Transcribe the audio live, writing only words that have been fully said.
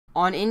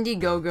On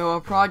Indiegogo,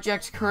 a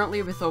project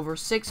currently with over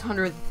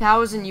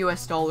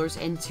 $600,000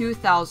 and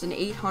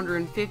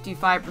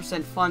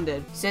 2,855%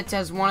 funded, sits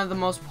as one of the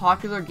most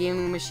popular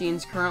gaming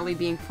machines currently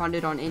being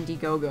funded on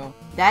Indiegogo.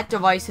 That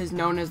device is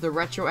known as the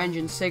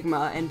RetroEngine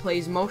Sigma and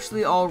plays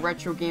mostly all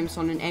retro games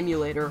on an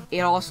emulator. It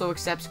also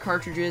accepts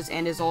cartridges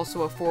and is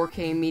also a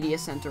 4K media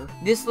center.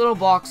 This little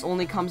box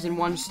only comes in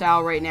one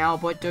style right now,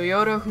 but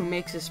Toyota, who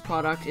makes this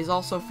product, is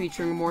also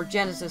featuring a more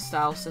Genesis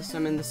style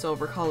system in the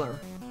silver color.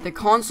 The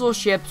console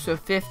ships with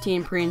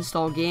 15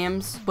 pre-installed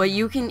games, but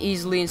you can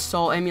easily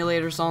install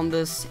emulators on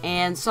this,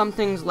 and some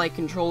things like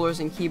controllers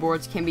and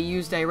keyboards can be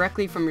used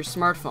directly from your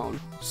smartphone.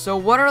 So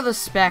what are the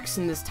specs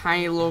in this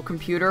tiny little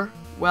computer?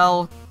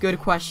 Well, good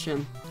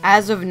question.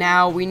 As of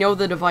now, we know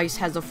the device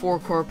has a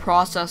 4-core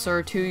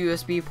processor, 2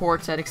 USB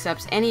ports that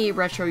accepts any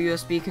retro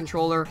USB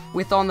controller,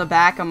 with on the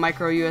back a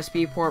micro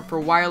USB port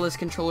for wireless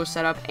controller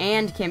setup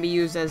and can be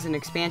used as an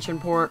expansion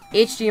port,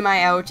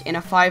 HDMI out, and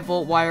a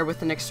 5-volt wire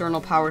with an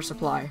external power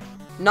supply.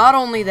 Not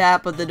only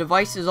that, but the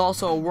device is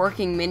also a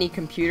working mini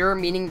computer,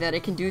 meaning that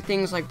it can do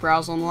things like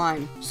browse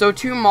online. So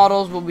 2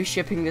 models will be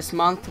shipping this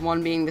month,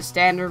 one being the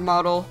standard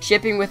model,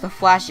 shipping with a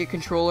flashy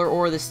controller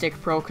or the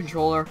Stick Pro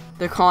controller,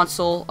 the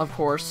console, of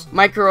course,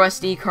 micro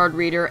SD card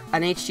reader,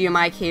 an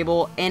HDMI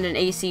cable, and an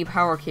AC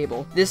power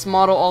cable. This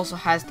model also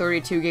has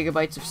 32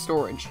 gigabytes of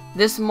storage.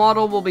 This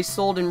model will be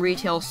sold in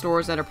retail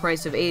stores at a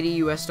price of $80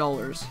 US.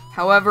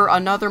 However,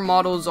 another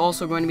model is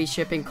also going to be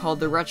shipping called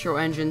the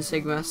RetroEngine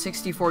Sigma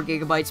 64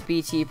 gigabytes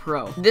BT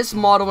Pro. This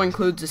model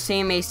includes the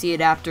same AC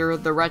adapter,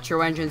 the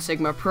RetroEngine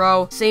Sigma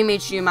Pro, same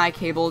HDMI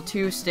cable,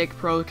 2 Stick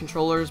Pro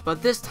controllers,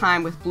 but this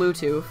time with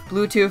Bluetooth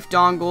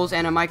dongles,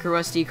 and a micro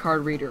SD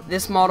card reader.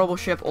 This model will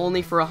ship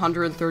only for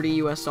 $130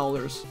 US.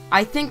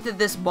 I think that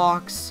this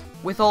box,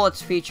 with all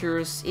its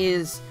features,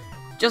 is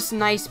just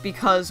nice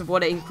because of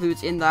what it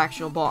includes in the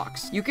actual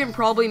box. You can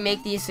probably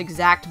make this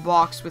exact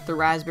box with the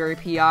Raspberry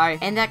Pi,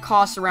 and that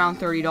costs around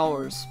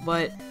 $30,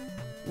 but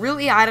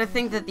really, I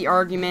think that the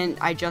argument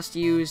I just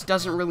used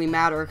doesn't really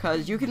matter,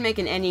 because you can make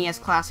an NES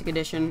Classic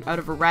Edition out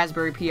of a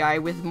Raspberry Pi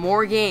with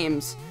more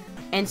games,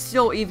 and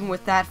still, even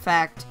with that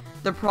fact,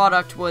 the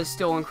product was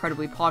still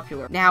incredibly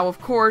popular. Now, of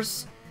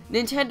course,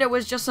 Nintendo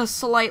is just a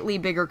slightly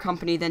bigger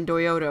company than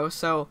Toyota,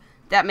 so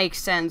that makes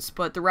sense,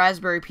 but the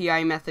Raspberry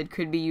Pi method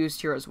could be used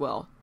here as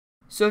well.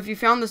 So if you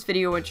found this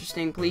video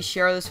interesting, please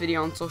share this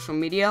video on social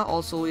media,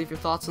 also leave your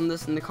thoughts on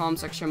this in the comment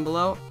section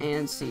below,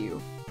 and see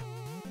you.